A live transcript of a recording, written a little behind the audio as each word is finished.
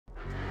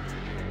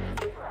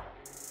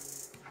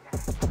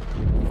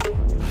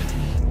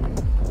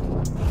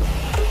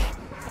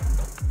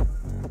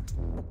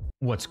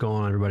What's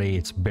going on, everybody?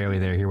 It's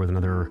Behrlythere here with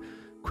another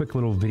quick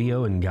little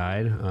video and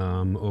guide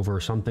over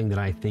something that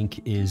I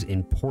think is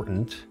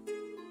important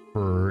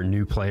for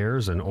new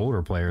players and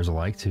older players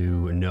alike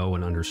to know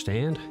and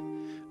understand.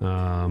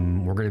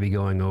 We're going to be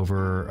going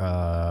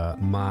over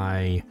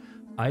my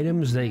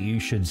items that you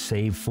should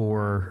save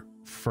for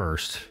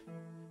first.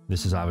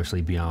 This is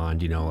obviously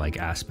beyond, like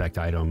aspect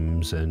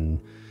items and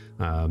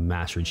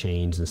mastery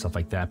chains and stuff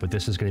like that, but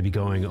this is going to be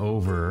going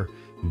over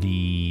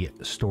the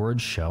storage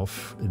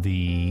shelf,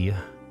 the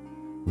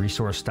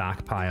resource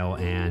stockpile,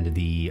 and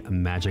the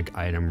magic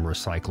item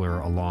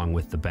recycler, along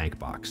with the bank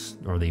box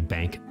or the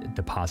bank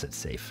deposit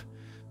safe.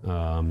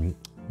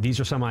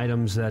 These are some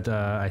items that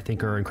I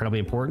think are incredibly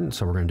important,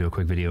 so we're going to do a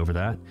quick video over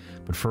that.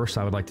 But first,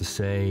 I would like to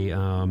say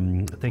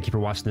thank you for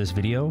watching this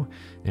video,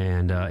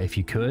 and if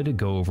you could,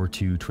 go over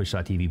to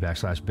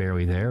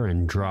twitch.tv/Behrlythere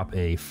and drop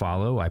a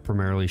follow. I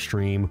primarily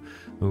stream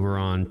over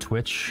on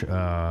Twitch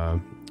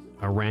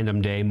a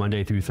random day,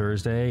 Monday through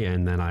Thursday,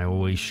 and then I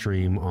always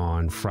stream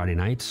on Friday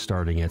nights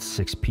starting at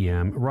 6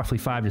 p.m., roughly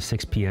 5 to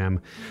 6 p.m.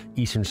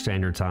 Eastern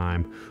Standard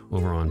Time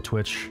over on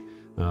Twitch.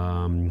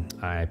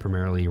 I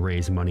primarily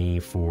raise money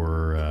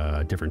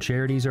for different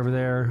charities over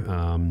there.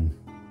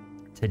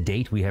 To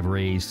date, we have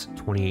raised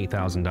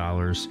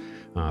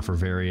 $28,000 for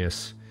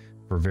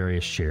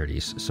various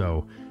charities.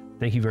 So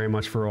thank you very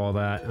much for all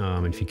that.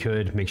 If you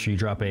could, make sure you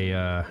drop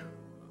a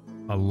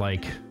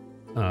like,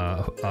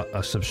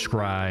 a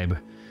subscribe,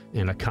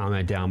 and a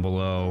comment down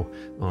below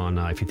on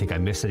if you think I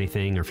missed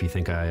anything, or if you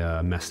think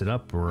I messed it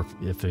up, or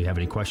if you have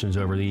any questions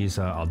over these.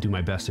 I'll do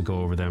my best to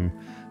go over them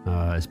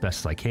as best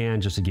as I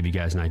can, just to give you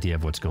guys an idea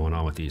of what's going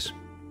on with these.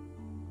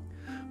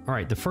 All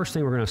right, the first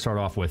thing we're going to start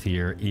off with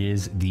here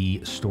is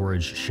the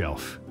storage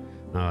shelf.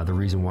 The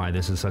reason why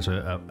this is such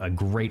a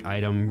great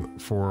item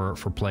for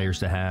players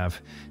to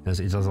have is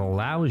it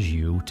allows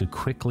you to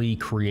quickly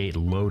create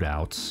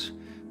loadouts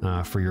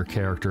for your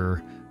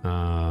character.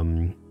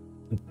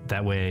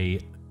 That way,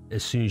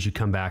 as soon as you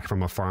come back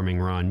from a farming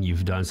run,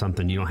 you've done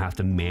something. You don't have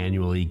to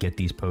manually get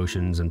these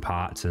potions and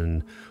pots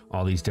and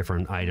all these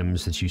different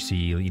items that you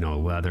see,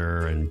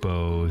 leather and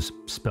bows,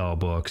 spell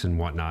books and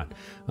whatnot.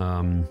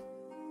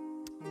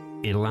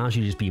 It allows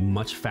you to just be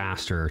much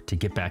faster to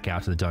get back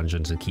out to the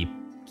dungeons and keep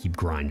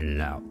grinding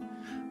it out.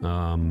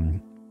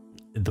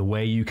 The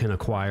way you can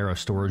acquire a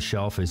storage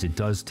shelf is it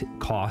does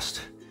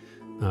cost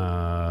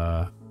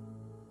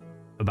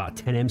about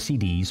 10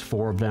 MCDs.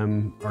 4 of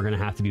them are going to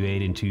have to be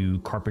made into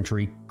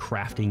carpentry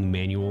crafting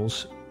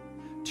manuals,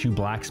 2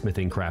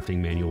 blacksmithing crafting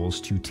manuals,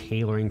 2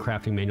 tailoring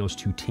crafting manuals,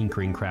 2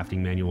 tinkering crafting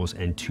manuals,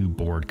 and 2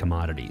 board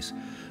commodities.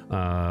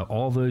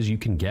 All of those you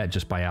can get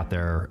just by out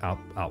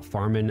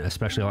farming,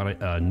 especially a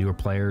lot of newer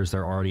players.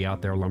 They're already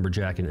out there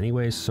lumberjacking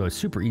anyways, so it's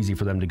super easy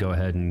for them to go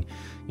ahead and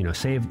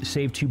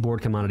save 2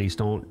 board commodities.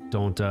 Don't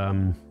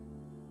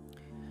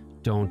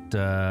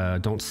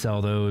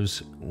sell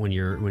those when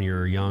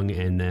you're young,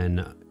 and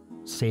then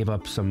save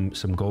up some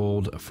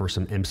gold for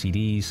some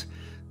MCDs.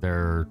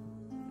 They're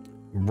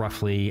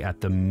roughly,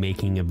 at the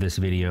making of this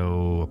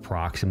video,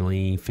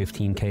 approximately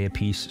 15k a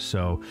piece,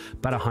 so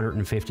about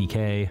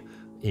 150k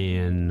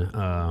in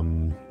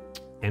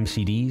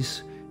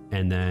MCDs,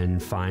 and then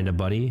find a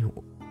buddy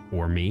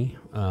or me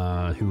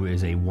who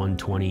is a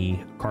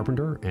 120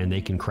 carpenter, and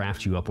they can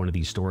craft you up one of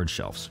these storage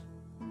shelves.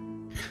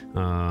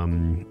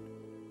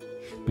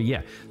 But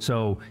yeah,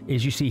 so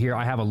as you see here,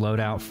 I have a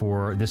loadout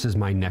for, this is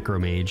my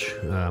necromage,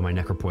 my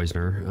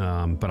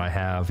necropoisoner, but I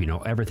have,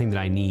 everything that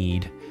I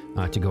need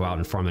to go out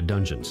and farm the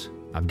dungeons.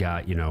 I've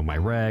got, my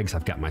regs,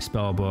 I've got my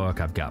spell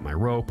book, I've got my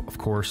rope, of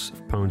course,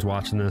 if Pone's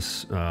watching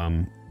this,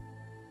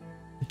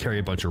 carry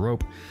a bunch of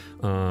rope,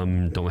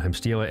 don't let him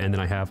steal it, and then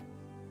I have,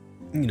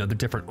 the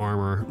different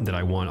armor that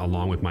I want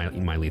along with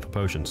my lethal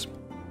potions.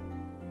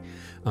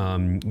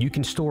 You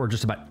can store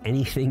just about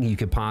anything you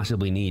could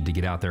possibly need to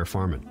get out there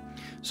farming.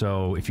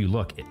 So if you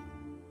look,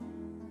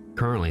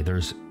 currently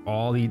there's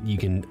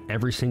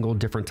every single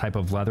different type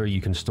of leather,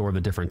 you can store the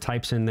different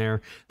types in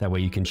there. That way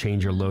you can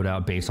change your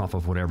loadout based off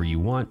of whatever you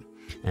want.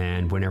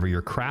 And whenever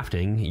you're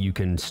crafting, you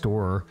can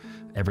store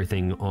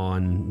everything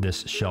on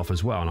this shelf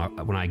as well.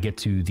 And when I get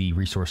to the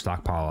resource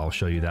stockpile, I'll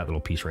show you that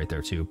little piece right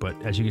there too.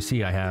 But as you can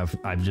see,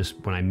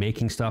 when I'm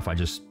making stuff, I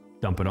just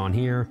dump it on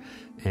here,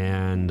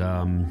 and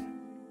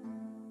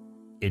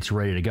it's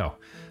ready to go.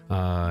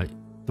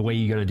 The way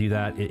you're going to do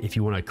that, if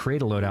you want to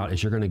create a loadout,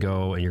 is you're going to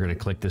go and you're going to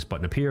click this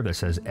button up here that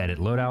says edit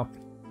loadout.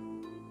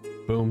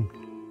 Boom.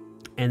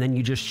 And then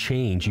you just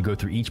change. You go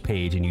through each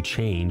page and you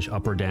change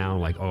up or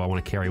down, like, oh, I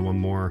want to carry one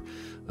more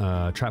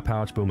trap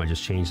pouch. Boom, I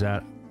just change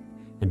that.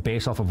 And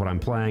based off of what I'm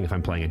playing, if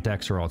I'm playing a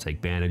Dexter, I'll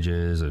take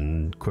bandages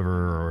and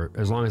quiver, or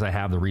as long as I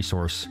have the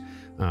resource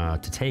to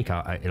take,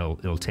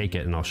 it'll take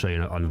it, and I'll show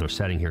you another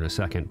setting here in a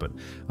second. But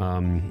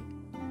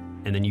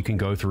and then you can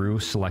go through,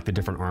 select the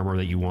different armor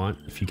that you want.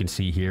 If you can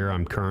see here,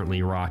 I'm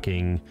currently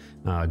rocking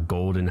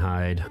golden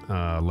hide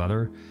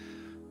leather,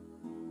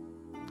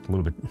 a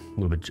little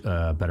bit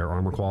better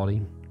armor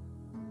quality.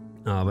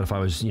 But if I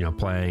was,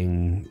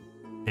 playing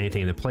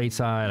anything in the plate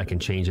side, I can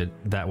change it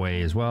that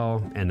way as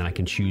well. And then I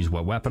can choose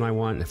what weapon I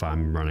want. If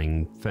I'm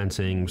running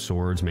fencing,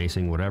 swords,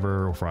 macing,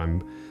 whatever, or if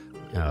I'm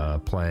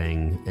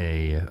playing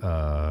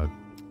a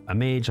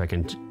mage, I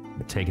can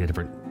take a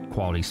different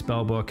quality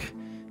spell book,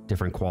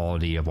 different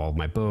quality of all of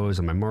my bows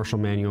and my martial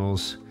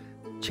manuals,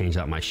 change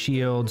out my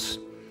shields,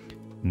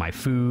 my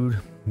food.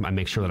 I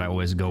make sure that I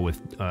always go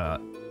with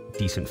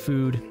decent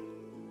food.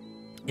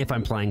 If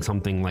I'm playing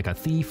something like a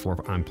thief, or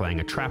if I'm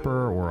playing a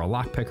trapper or a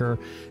lockpicker,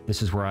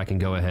 this is where I can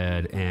go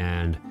ahead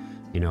and,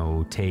 you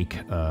know, take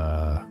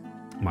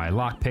my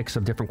lockpicks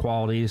of different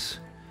qualities.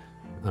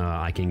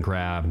 I can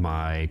grab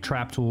my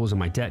trap tools and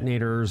my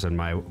detonators and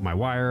my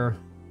wire.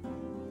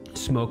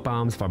 Smoke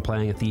bombs if I'm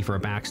playing a thief or a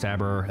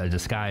backstabber, a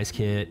disguise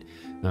kit.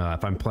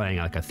 If I'm playing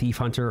like a thief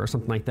hunter or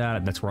something like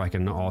that, that's where I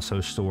can also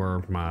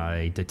store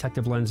my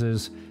detective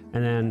lenses.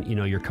 And then, you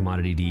know, your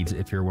commodity deeds.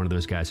 If you're one of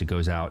those guys who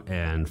goes out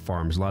and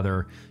farms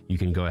leather, you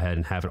can go ahead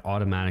and have it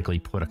automatically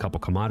put a couple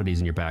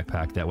commodities in your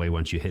backpack. That way,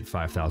 once you hit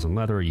 5,000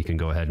 leather, you can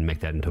go ahead and make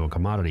that into a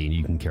commodity and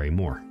you can carry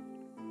more.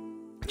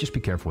 Just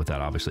be careful with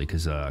that, obviously,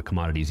 because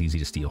commodity is easy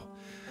to steal.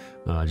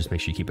 Just make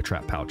sure you keep a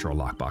trap pouch or a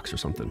lockbox or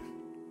something.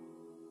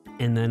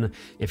 And then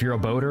if you're a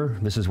boater,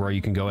 this is where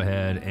you can go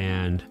ahead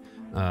and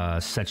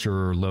set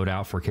your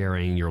loadout for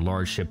carrying your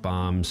large ship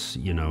bombs,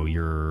 you know,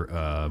 your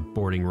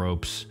boarding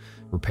ropes,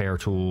 repair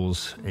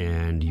tools,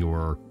 and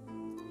your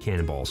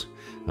cannonballs.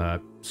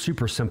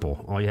 Super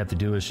simple. All you have to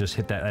do is just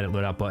hit that edit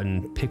loadout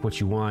button, pick what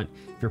you want.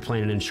 If you're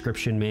playing an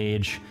inscription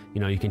mage,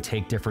 you know, you can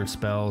take different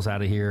spells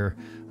out of here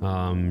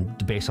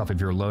based off of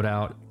your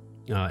loadout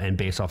and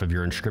based off of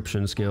your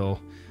inscription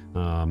skill.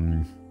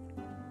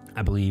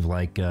 I believe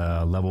like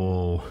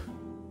level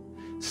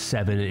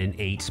 7 and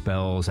 8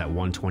 spells at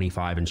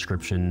 125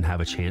 inscription have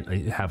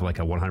like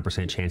a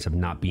 100% chance of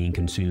not being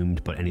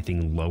consumed, but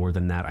anything lower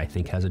than that I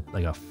think has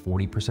like a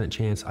 40%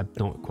 chance.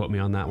 Don't quote me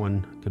on that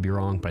one, could be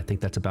wrong, but I think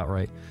that's about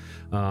right.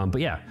 But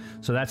yeah,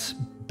 so that's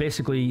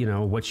basically, you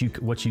know, what you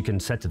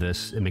can set to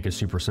this and make it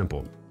super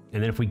simple.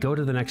 And then if we go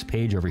to the next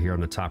page over here on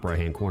the top right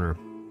hand corner,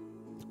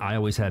 I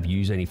always have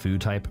use any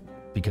food type,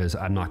 because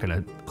I'm not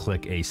going to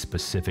click a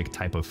specific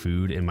type of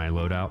food in my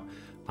loadout.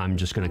 I'm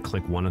just going to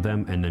click one of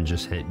them and then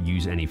just hit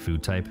use any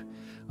food type.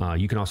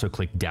 You can also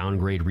click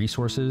downgrade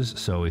resources.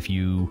 So if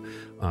you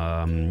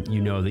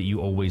you know that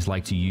you always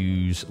like to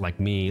use, like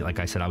me, like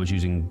I said, I was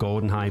using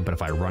goldenhide, but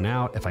if I run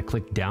out, if I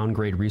click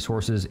downgrade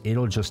resources,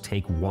 it'll just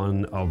take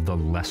one of the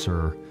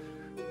lesser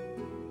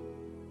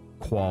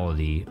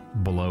quality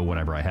below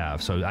whatever I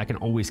have. So I can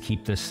always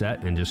keep this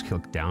set and just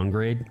click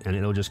downgrade, and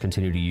it'll just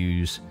continue to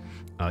use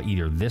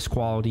either this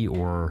quality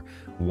or,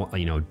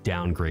 you know,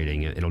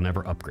 downgrading it. It'll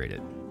never upgrade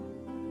it.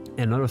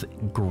 And another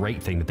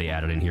great thing that they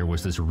added in here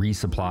was this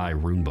resupply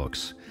rune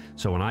books.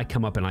 So when I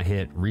come up and I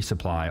hit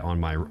resupply on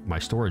my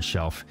storage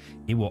shelf,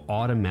 it will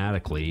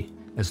automatically,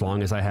 as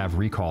long as I have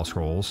recall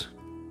scrolls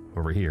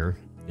over here,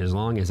 as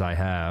long as I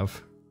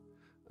have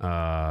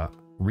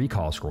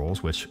recall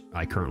scrolls, which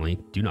I currently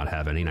do not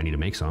have any and I need to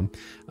make some,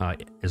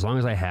 as long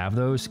as I have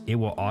those, it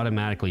will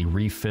automatically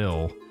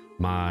refill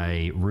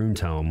my rune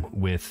tome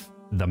with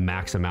the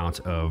max amount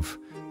of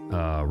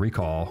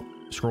recall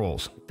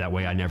scrolls. That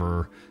way I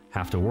never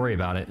have to worry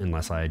about it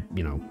unless I,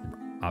 you know,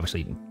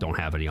 obviously don't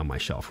have any on my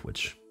shelf,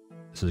 which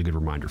this is a good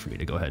reminder for me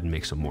to go ahead and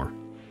make some more.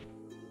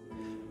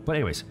 But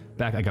anyways,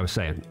 back like I was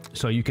saying,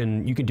 so you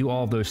can do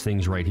all of those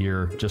things right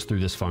here just through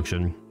this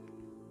function.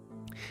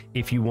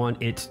 If you want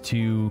it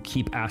to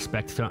keep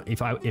aspect,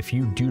 if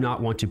you do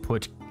not want to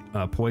put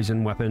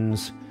poison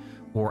weapons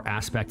or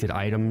aspected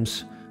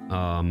items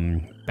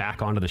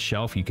back onto the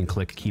shelf, you can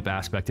click keep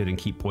aspected and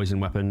keep poison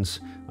weapons.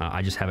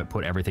 I just have it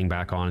put everything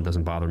back on. It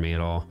doesn't bother me at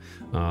all.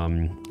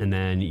 And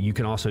then you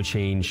can also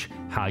change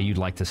how you'd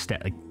like to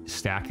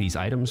stack these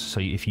items. So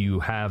if you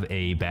have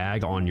a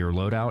bag on your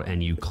loadout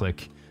and you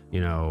click,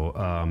 you know,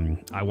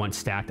 I want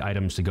stacked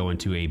items to go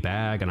into a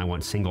bag and I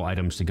want single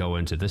items to go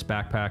into this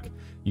backpack,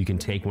 you can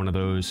take one of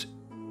those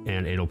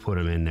and it'll put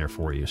them in there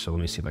for you. So let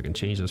me see if I can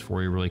change this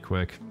for you really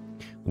quick.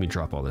 Let me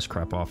drop all this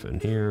crap off in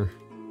here,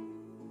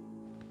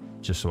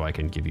 just so I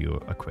can give you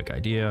a quick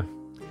idea.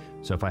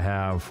 So if I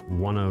have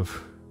one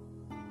of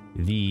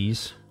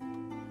these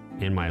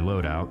in my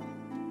loadout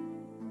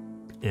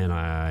and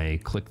I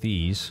click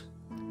these,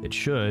 it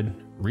should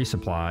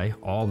resupply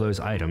all those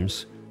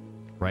items,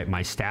 right?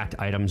 My stacked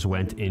items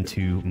went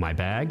into my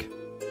bag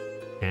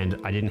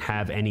and I didn't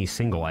have any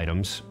single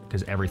items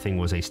because everything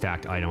was a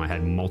stacked item. I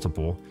had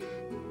multiple,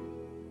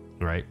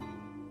 right?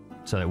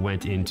 So it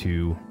went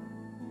into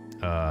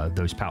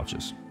those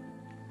pouches.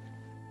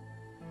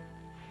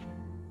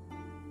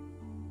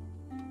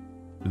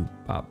 Boop,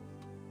 pop,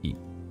 eat,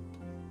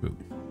 boop.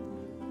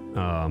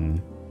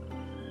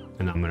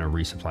 And I'm going to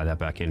resupply that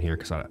back in here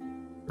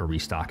or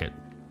restock it.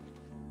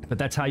 But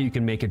that's how you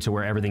can make it to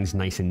where everything's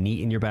nice and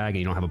neat in your bag and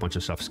you don't have a bunch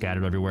of stuff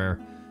scattered everywhere.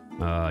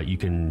 You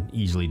can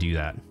easily do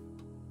that.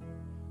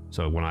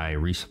 So when I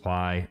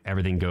resupply,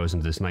 everything goes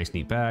into this nice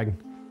neat bag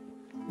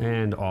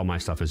and all my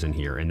stuff is in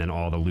here. And then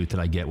all the loot that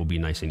I get will be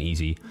nice and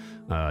easy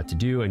to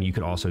do. And you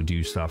could also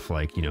do stuff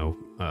like, you know,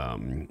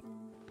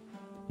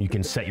 You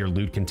can set your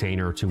loot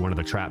container to one of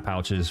the trap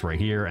pouches right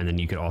here, and then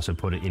you could also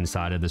put it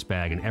inside of this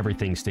bag, and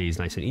everything stays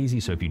nice and easy.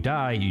 So if you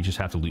die, you just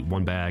have to loot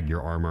one bag,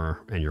 your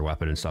armor and your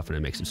weapon and stuff, and it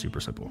makes it super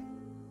simple.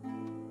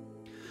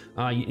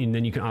 And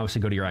then you can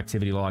obviously go to your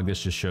activity log.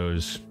 This just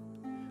shows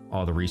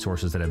all the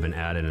resources that have been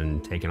added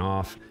and taken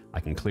off. I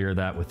can clear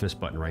that with this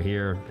button right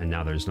here, and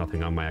now there's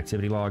nothing on my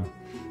activity log.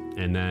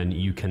 And then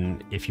you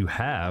can, if you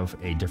have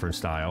a different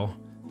style,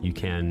 you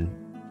can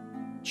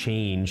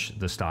change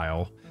the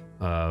style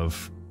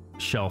of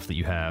shelf that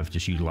you have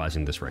just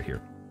utilizing this right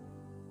here.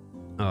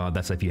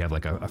 That's if you have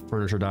like a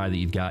furniture die that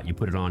you've got, you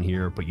put it on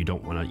here, but you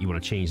don't want to, you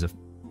want to change the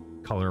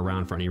color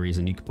around for any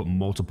reason. You can put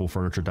multiple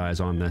furniture dies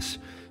on this,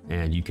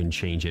 and you can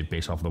change it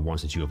based off of the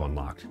ones that you have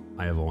unlocked.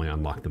 I have only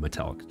unlocked the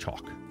metallic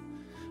chalk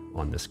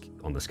on this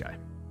guy.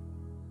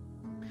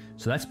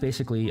 So that's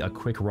basically a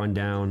quick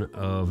rundown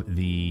of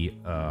the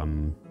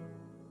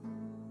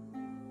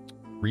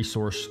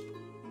resource,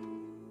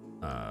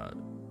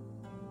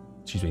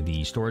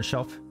 the storage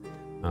shelf.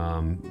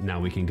 Now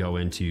we can go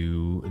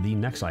into the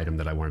next item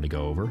that I wanted to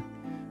go over,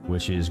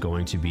 which is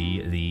going to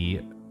be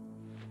the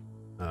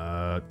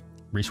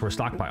resource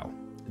stockpile.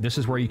 This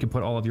is where you can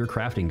put all of your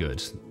crafting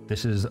goods.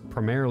 This is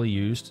primarily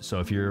used, so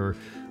if you're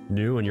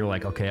new and you're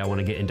like, okay, I want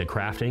to get into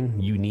crafting,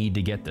 you need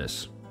to get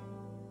this.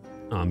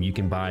 You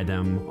can buy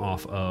them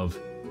off of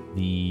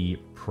the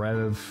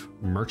Prev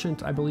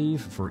Merchant, I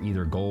believe, for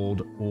either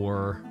gold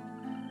or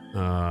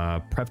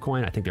Prev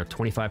coin. I think they're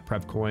 25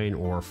 Prev coin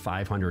or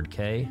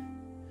 500k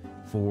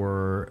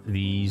for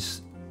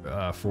these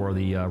for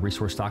the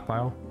resource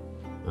stockpile.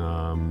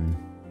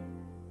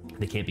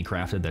 They can't be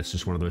crafted. That's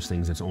just one of those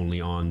things that's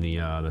only on the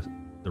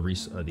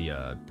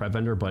Prev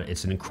vendor, but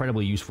it's an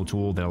incredibly useful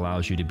tool that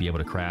allows you to be able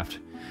to craft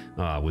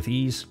with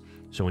ease.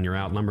 So when you're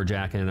out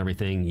lumberjacking and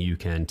everything, you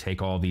can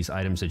take all these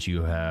items that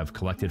you have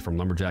collected from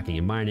lumberjacking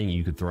and mining,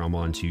 you could throw them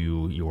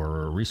onto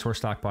your resource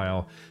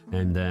stockpile,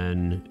 and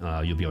then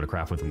you'll be able to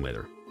craft with them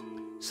later.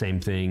 Same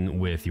thing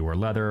with your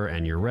leather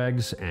and your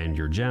regs and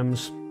your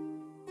gems.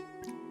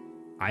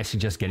 I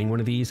suggest getting one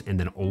of these and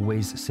then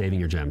always saving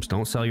your gems.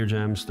 Don't sell your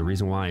gems. The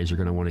reason why is you're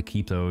going to want to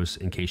keep those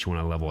in case you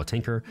want to level a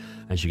tinker.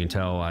 As you can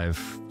tell, I've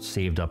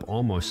saved up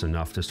almost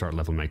enough to start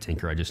leveling my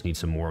tinker. I just need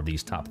some more of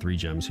these top 3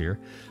 gems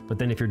here. But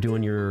then if you're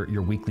doing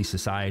your weekly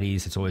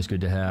societies, it's always good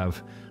to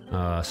have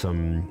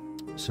some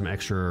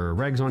extra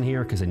regs on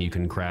here, because then you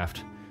can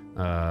craft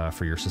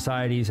for your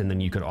societies, and then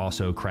you could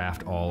also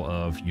craft all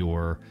of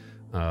your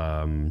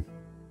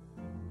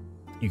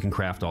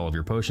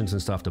potions and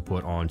stuff to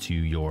put onto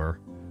your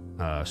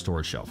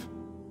storage shelf.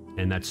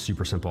 And that's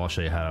super simple. I'll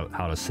show you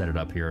how to set it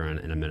up here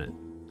in a minute.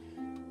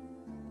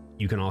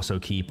 You can also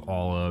keep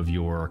all of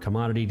your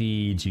commodity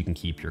deeds. You can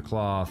keep your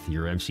cloth,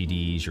 your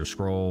MCDs, your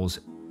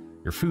scrolls,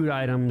 your food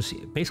items,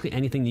 basically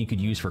anything that you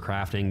could use for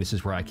crafting. This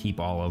is where I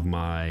keep all of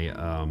my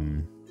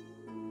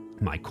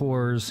my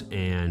cores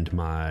and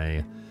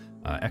my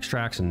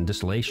extracts and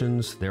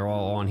distillations. They're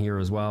all on here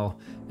as well,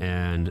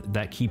 and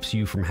that keeps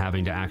you from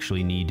having to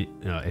actually need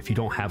if you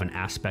don't have an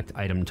aspect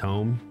item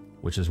tome,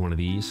 which is one of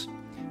these.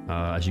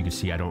 As you can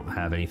see, I don't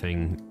have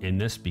anything in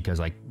this because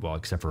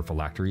except for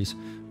phylacteries.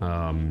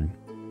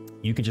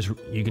 You can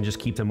just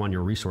keep them on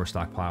your resource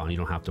stockpile, and you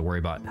don't have to worry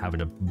about having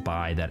to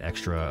buy that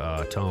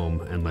extra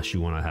tome unless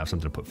you want to have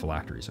something to put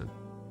phylacteries in.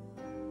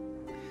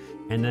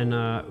 And then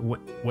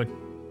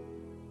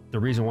the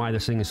reason why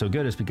this thing is so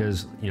good is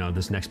because,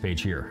 this next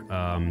page here,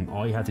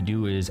 all you have to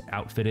do is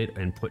outfit it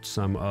and put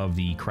some of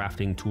the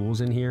crafting tools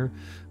in here,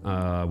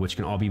 which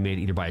can all be made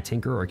either by a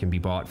tinker or it can be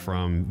bought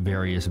from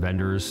various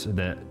vendors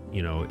that,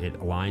 it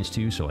aligns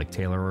to. So like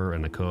Tailorer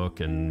and the Cook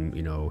and,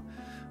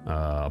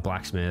 a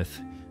blacksmith,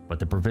 but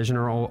the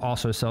Provisioner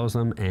also sells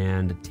them,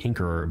 and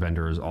Tinker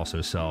vendors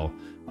also sell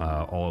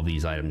all of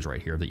these items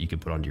right here that you can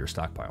put onto your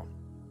stockpile.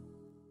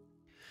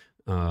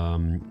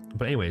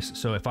 But anyways,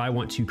 so if I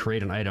want to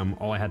create an item,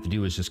 all I have to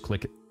do is just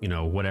click,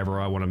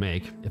 whatever I want to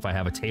make. If I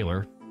have a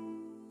tailor,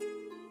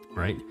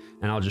 right?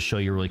 And I'll just show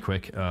you really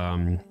quick.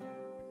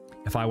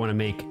 If I want to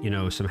make,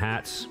 some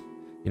hats,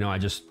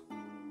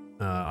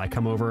 I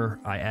come over,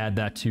 I add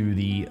that to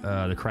the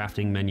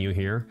crafting menu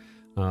here.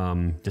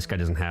 This guy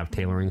doesn't have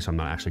tailoring, so I'm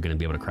not actually going to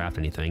be able to craft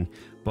anything.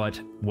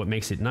 But what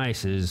makes it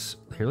nice is,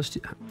 here, let's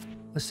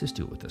just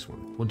do it with this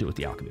one. We'll do it with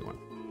the alchemy one.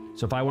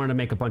 So if I wanted to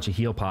make a bunch of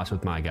heal pots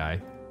with my guy,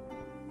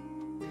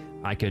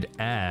 I could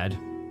add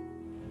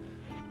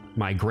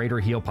my greater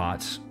heal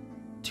pots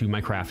to my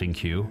crafting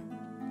queue.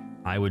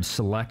 I would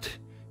select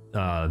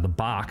the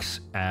box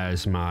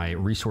as my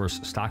resource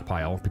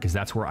stockpile because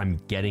that's where I'm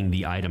getting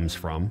the items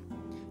from.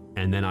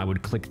 And then I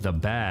would click the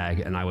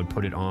bag and I would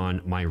put it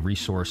on my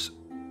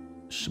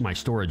my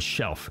storage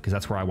shelf because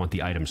that's where I want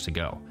the items to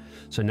go.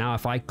 So now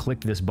if I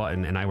clicked this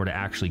button and I were to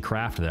actually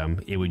craft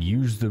them, it would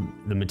use the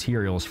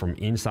materials from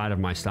inside of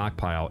my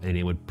stockpile and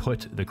it would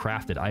put the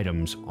crafted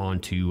items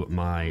onto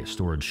my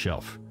storage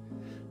shelf,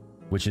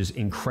 which is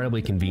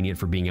incredibly convenient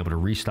for being able to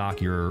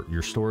restock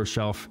your storage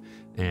shelf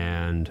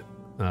and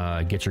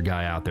get your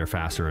guy out there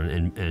faster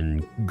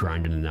and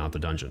grinding out the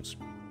dungeons.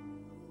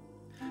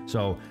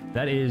 So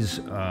that is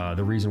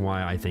the reason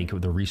why I think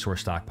the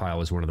resource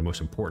stockpile is one of the most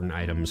important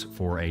items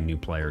for a new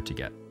player to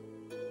get.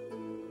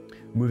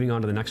 Moving on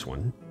to the next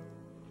one.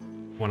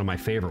 One of my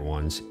favorite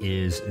ones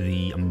is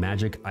the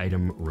magic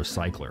item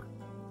recycler.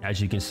 As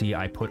you can see,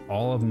 I put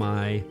all of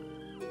my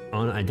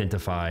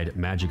unidentified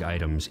magic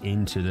items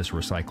into this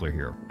recycler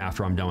here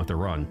after I'm done with the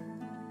run,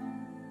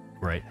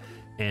 right?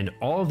 And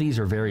all of these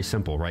are very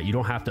simple, right? You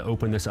don't have to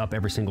open this up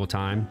every single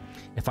time.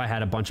 If I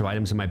had a bunch of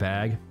items in my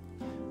bag,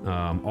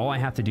 all I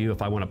have to do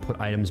if I want to put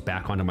items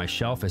back onto my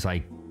shelf is I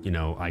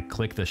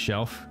click the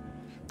shelf,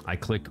 I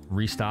click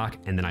restock,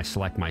 and then I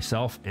select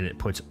myself, and it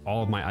puts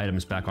all of my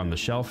items back on the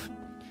shelf.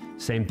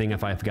 Same thing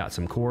if I've got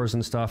some cores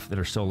and stuff that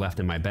are still left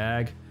in my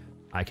bag,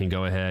 I can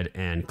go ahead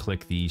and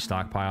click the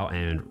stockpile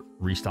and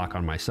restock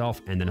on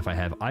myself. And then if I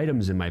have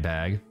items in my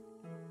bag,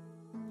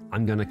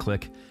 I'm going to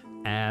click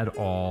add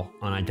all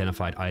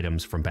unidentified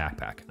items from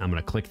backpack. I'm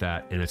going to click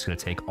that, and it's going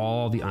to take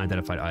all the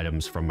unidentified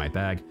items from my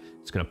bag.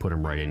 It's going to put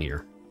them right in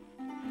here.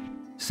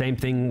 Same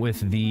thing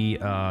with the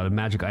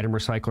magic item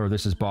recycler.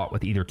 This is bought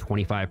with either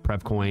 25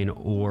 Prev coin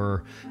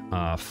or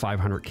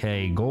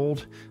 500k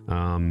gold.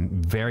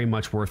 Very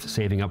much worth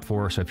saving up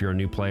for. So if you're a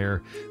new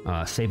player,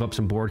 save up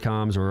some board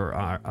comms or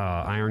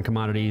iron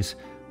commodities,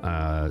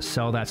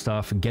 sell that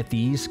stuff, get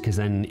these, because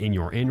then in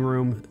your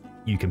in-room,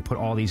 you can put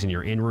all these in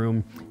your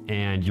in-room,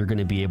 and you're going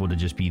to be able to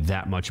just be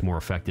that much more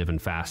effective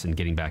and fast in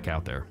getting back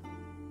out there.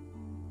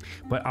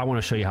 But I want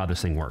to show you how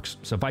this thing works.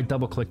 So if I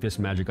double click this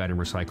magic item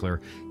recycler,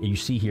 you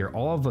see here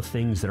all of the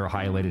things that are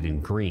highlighted in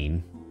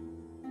green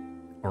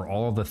are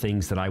all of the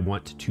things that I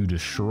want to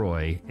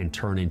destroy and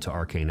turn into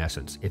arcane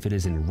essence. If it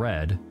is in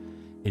red,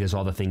 it is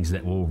all the things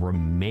that will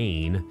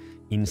remain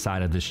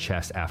inside of this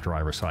chest after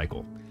I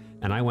recycle.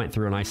 And I went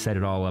through and I set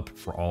it all up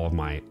for all of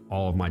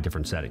my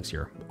different settings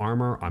here.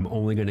 Armor, I'm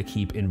only going to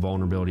keep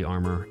invulnerability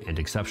armor and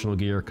exceptional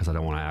gear because I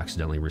don't want to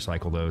accidentally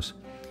recycle those.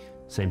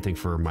 Same thing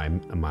for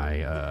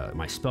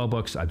my spell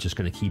books. I'm just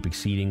going to keep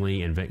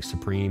exceedingly and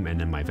supreme, and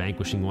then my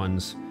vanquishing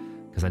ones,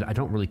 because I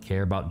don't really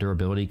care about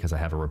durability because I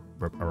have a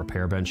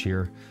repair bench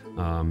here.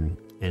 And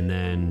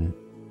then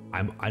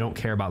I don't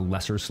care about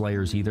lesser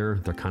slayers either.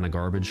 They're kind of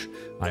garbage.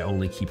 I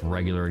only keep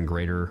regular and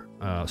greater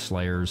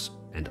slayers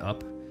and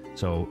up.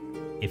 So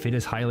if it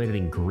is highlighted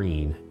in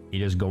green,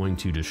 it is going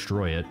to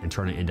destroy it and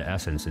turn it into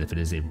essence. And if it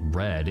is in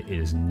red, it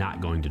is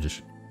not going to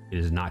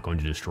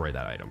destroy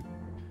that item.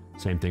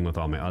 Same thing with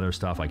all my other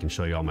stuff. I can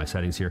show you all my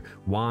settings here.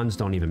 Wands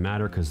don't even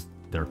matter because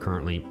there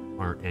currently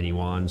aren't any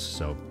wands,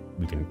 so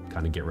we can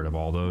kind of get rid of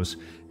all those.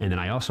 And then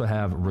I also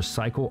have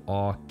recycle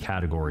all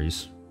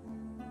categories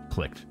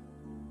clicked.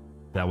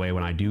 That way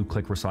when I do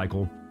click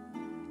recycle,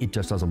 it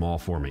just does them all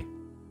for me.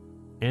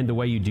 And the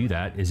way you do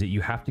that is that you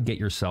have to get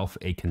yourself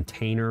a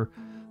container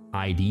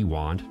ID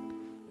wand.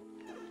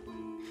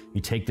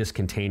 You take this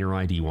container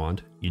ID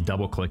wand, you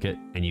double click it,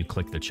 and you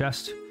click the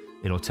chest.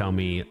 It'll tell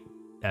me,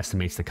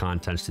 estimates the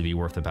contents to be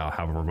worth about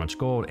however much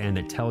gold, and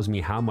it tells me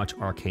how much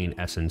arcane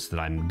essence that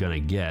I'm gonna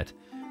get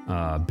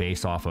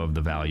based off of the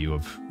value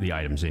of the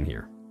items in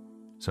here.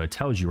 So it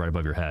tells you right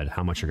above your head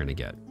how much you're gonna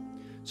get.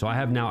 So I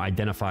have now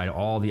identified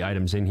all the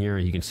items in here.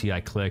 You can see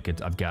I click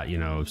it. I've got, you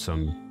know,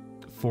 some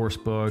force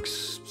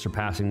books,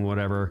 surpassing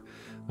whatever,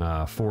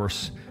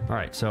 force. All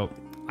right, so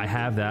I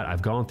have that.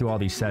 I've gone through all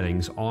these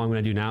settings. All I'm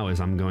gonna do now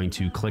is I'm going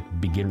to click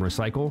begin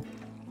recycle.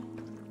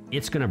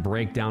 It's going to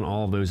break down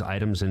all of those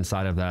items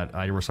inside of that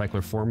item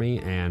recycler for me,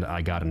 and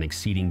I got an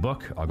exceeding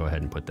book. I'll go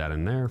ahead and put that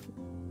in there.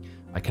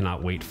 I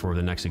cannot wait for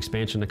the next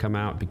expansion to come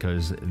out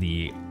because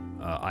the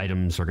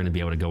items are going to be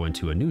able to go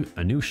into a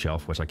new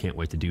shelf, which I can't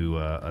wait to do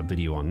a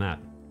video on that.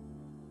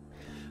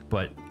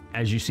 But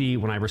as you see,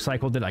 when I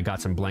recycled it, I got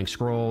some blank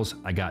scrolls,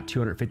 I got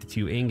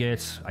 252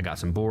 ingots, I got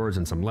some boards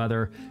and some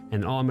leather,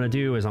 and all I'm going to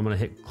do is I'm going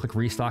to click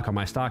restock on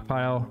my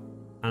stockpile,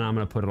 and I'm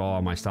going to put it all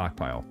on my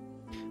stockpile.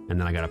 And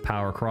then I got a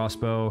power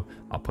crossbow.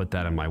 I'll put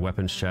that in my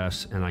weapons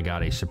chest. And I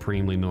got a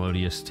supremely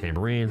melodious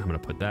tambourine. I'm going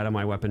to put that in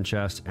my weapon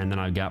chest. And then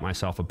I got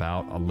myself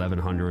about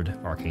 1100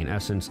 arcane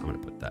essence. I'm going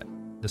to put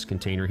this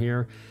container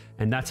here.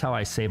 And that's how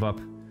I save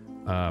up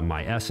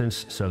my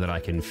essence so that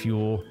I can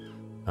fuel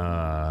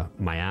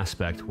my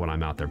aspect when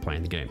I'm out there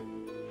playing the game.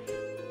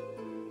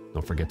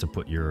 Don't forget to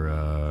put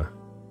your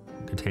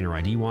container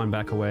ID wand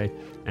back away.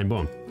 And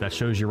boom, that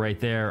shows you right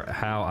there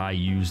how I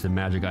use the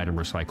magic item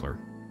recycler.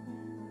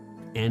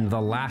 And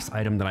the last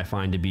item that I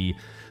find to be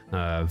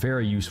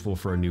very useful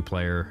for a new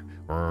player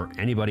or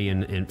anybody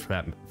in for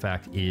that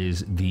fact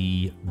is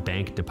the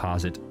bank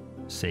deposit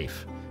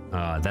safe.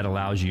 That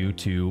allows you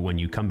to, when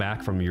you come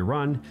back from your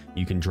run,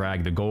 you can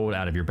drag the gold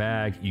out of your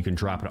bag, you can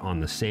drop it on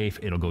the safe,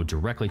 it'll go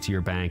directly to your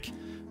bank,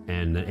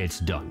 and it's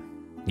done.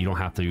 You don't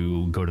have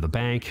to go to the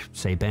bank,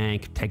 say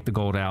bank, take the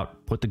gold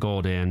out, put the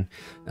gold in.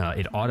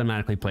 It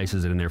automatically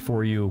places it in there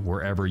for you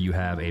wherever you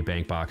have a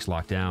bank box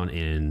locked down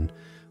in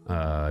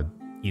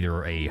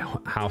either a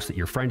house that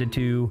you're friended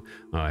to,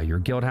 your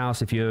guild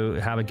house. If you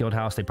have a guild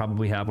house, they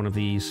probably have one of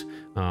these.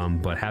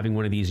 But having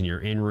one of these in your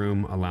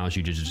in-room allows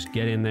you to just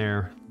get in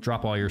there,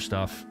 drop all your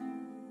stuff,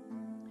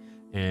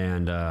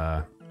 and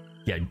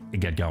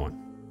get going.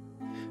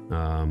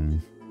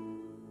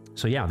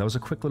 So yeah, that was a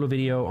quick little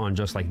video on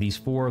just like these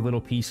 4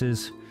 little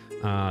pieces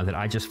that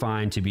I just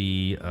find to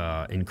be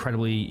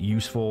incredibly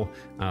useful.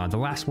 The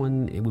last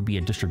one, it would be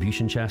a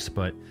distribution chest,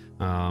 but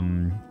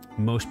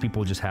most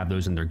people just have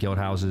those in their guild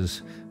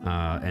houses,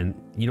 and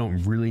you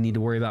don't really need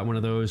to worry about one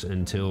of those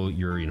until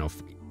you're, you know,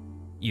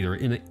 either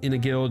in a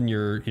guild and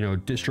you're, you know,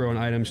 distroing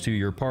items to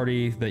your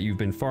party that you've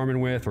been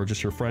farming with, or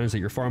just your friends that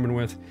you're farming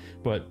with.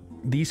 But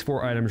these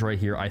 4 items right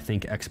here, I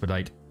think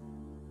expedite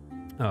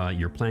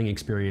your playing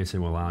experience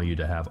and will allow you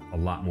to have a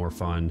lot more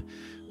fun,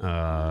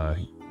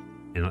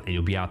 and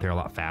you'll be out there a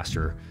lot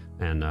faster,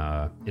 and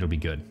it'll be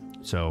good.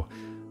 So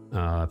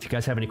if you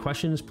guys have any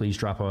questions, please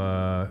drop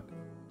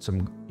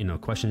some, you know,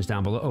 questions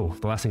down below. Oh,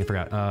 the last thing I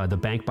forgot, the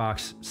bank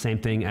box, same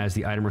thing as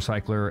the item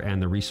recycler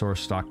and the resource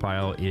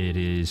stockpile. It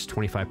is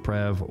 25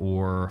 prev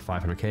or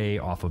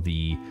 500k off of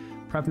the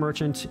prev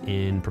merchant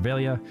in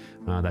Behrlythere.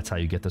 That's how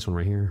you get this one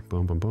right here.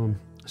 Boom, boom, boom.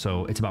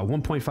 So it's about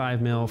 1.5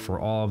 mil for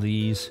all of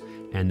these.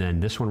 And then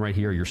this one right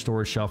here, your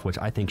storage shelf, which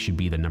I think should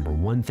be the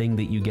 #1 thing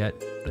that you get.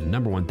 The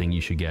 #1 thing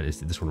you should get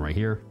is this one right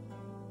here.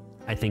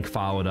 I think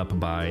followed up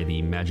by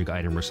the magic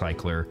item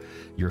recycler,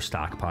 your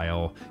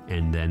stockpile,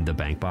 and then the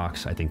bank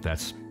box. I think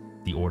that's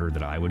the order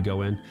that I would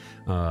go in.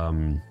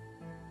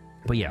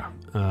 But yeah,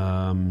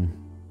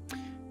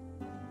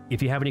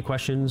 if you have any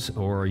questions,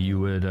 or you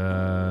would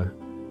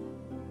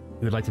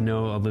like to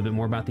know a little bit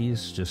more about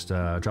these, just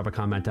drop a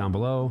comment down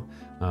below.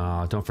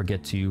 Don't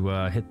forget to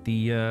hit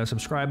the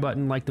subscribe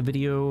button, like the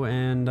video,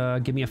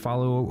 and give me a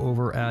follow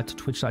over at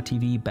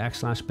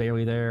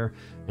twitch.tv/Behrlythere.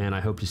 And I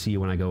hope to see you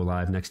when I go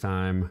live next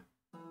time.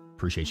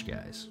 Appreciate you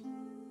guys.